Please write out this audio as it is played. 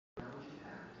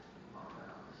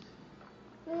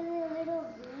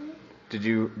Did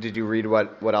you read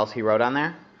what else he wrote on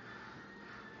there?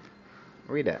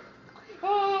 Read it.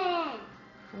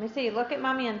 Let me see. Look at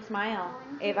mommy and smile.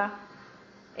 Ava.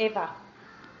 Ava.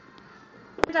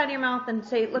 Put it out of your mouth and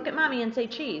say, look at mommy and say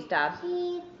cheese, Dad.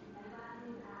 Cheese.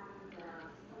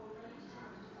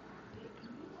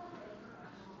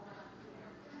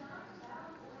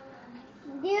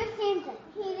 Dear Santa,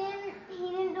 he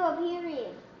didn't do a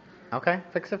period. Okay,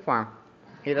 fix it for him.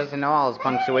 He doesn't know all his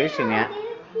punctuation yet.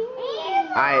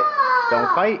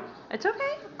 Don't fight. It's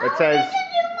okay. It says. I want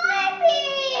to do my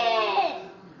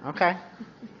period. Okay.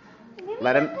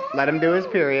 Let him do his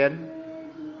period.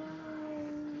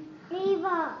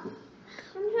 Ava, I'm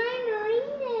trying to read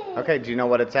it. Okay, do you know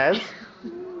what it says?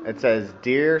 It says,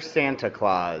 Dear Santa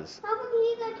Claus. How come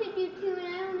he got to do 2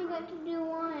 and I only got to do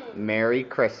 1? Merry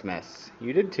Christmas.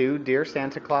 You did too. Dear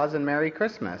Santa Claus and Merry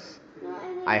Christmas.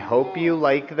 No, I hope you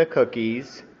like the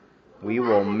cookies. We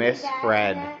will miss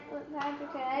Fred.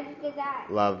 I just did that.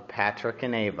 Love, Patrick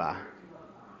and Ava.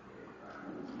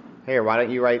 Here, why don't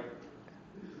you write...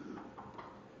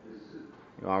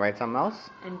 You want to write something else?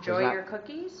 Enjoy your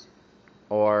cookies.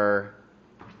 Or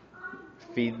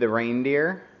feed the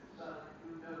reindeer.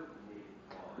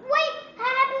 Wait, I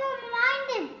have to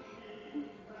remind him.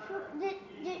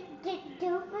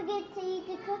 Don't forget to eat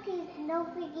the cookies and don't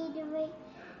forget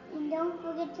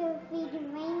to feed the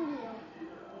reindeer.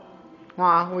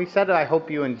 Well, we said I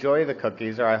hope you enjoy the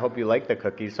cookies, or I hope you like the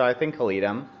cookies, so I think he'll eat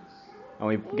them. And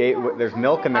we gave, there's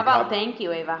milk in the cup. How cup. about thank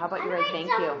you, Ava? How about you write thank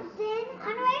you? I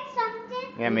write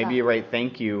something. Yeah, maybe you write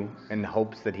thank you in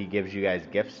hopes that he gives you guys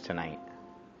gifts tonight.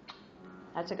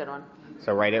 That's a good one.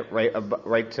 So write it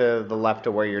right to the left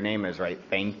of where your name is, right?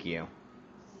 Thank you.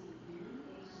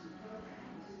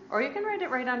 Or you can write it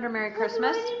right under Merry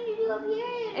Christmas.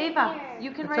 Ava,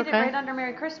 you can write it right under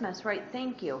Merry Christmas. Write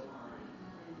thank you.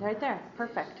 Right there.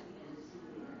 Perfect.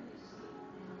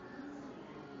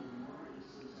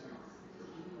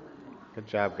 Good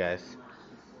job, guys.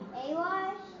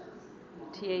 A-Y?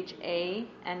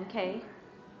 T-H-A-N-K.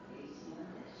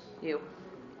 You.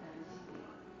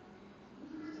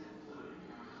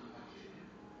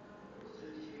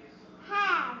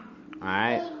 Have. All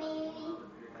right. A Merry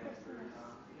Christmas.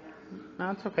 No,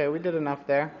 it's okay. We did enough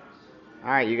there. All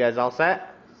right, you guys all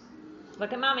set?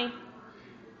 Look at mommy.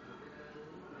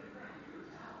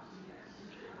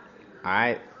 All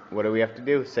right. What do we have to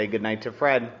do? Say goodnight to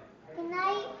Fred. Good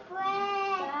night, Fred.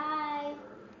 Bye.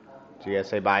 Do you guys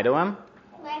say bye to him?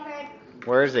 Bye, Fred.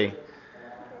 Where is he?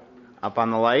 Up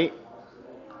on the light?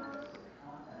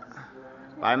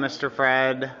 Bye, Mr.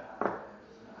 Fred.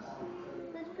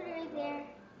 Let's put it right there.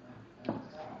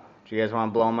 Do you guys want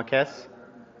to blow him a kiss?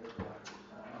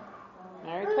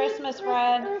 Merry Christmas,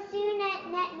 Fred. We'll see you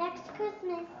next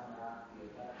Christmas.